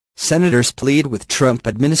senators plead with Trump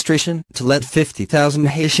administration to let 50,000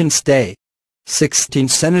 Haitians stay. 16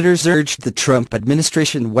 senators urged the Trump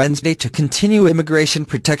administration Wednesday to continue immigration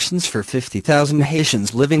protections for 50,000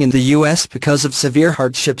 Haitians living in the U.S. because of severe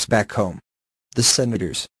hardships back home. The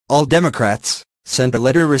senators, all Democrats, sent a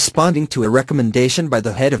letter responding to a recommendation by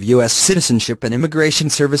the head of U.S. Citizenship and Immigration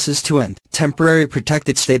Services to end temporary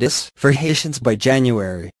protected status for Haitians by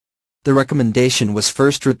January. The recommendation was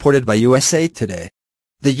first reported by USA Today.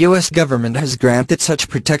 The U.S. government has granted such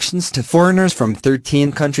protections to foreigners from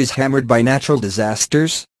 13 countries hammered by natural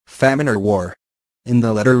disasters, famine or war. In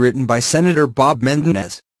the letter written by Senator Bob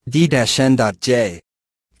Mendenez, D-N.J,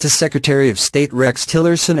 to Secretary of State Rex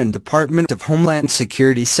Tillerson and Department of Homeland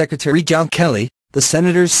Security Secretary John Kelly, the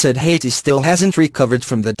senators said Haiti still hasn't recovered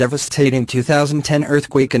from the devastating 2010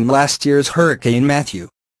 earthquake and last year's Hurricane Matthew.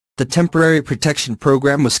 The temporary protection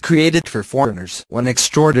program was created for foreigners when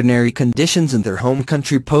extraordinary conditions in their home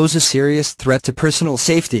country pose a serious threat to personal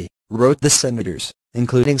safety, wrote the senators,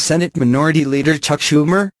 including Senate Minority Leader Chuck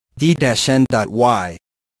Schumer, D-N.Y.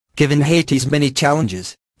 Given Haiti's many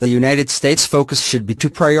challenges, the United States' focus should be to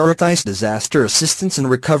prioritize disaster assistance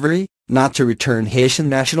and recovery, not to return Haitian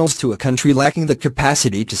nationals to a country lacking the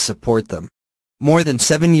capacity to support them. More than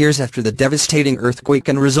 7 years after the devastating earthquake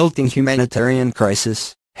and resulting humanitarian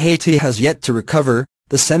crisis, Haiti has yet to recover,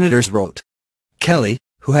 the senators wrote. Kelly,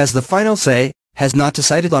 who has the final say, has not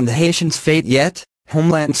decided on the Haitians' fate yet,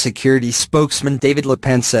 Homeland Security spokesman David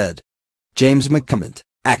LePen said. James McCummond,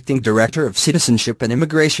 acting director of Citizenship and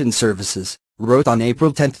Immigration Services, wrote on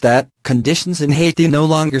April 10 that conditions in Haiti no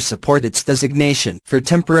longer support its designation for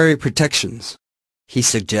temporary protections. He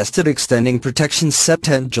suggested extending protections set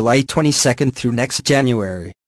to end July 22 through next January.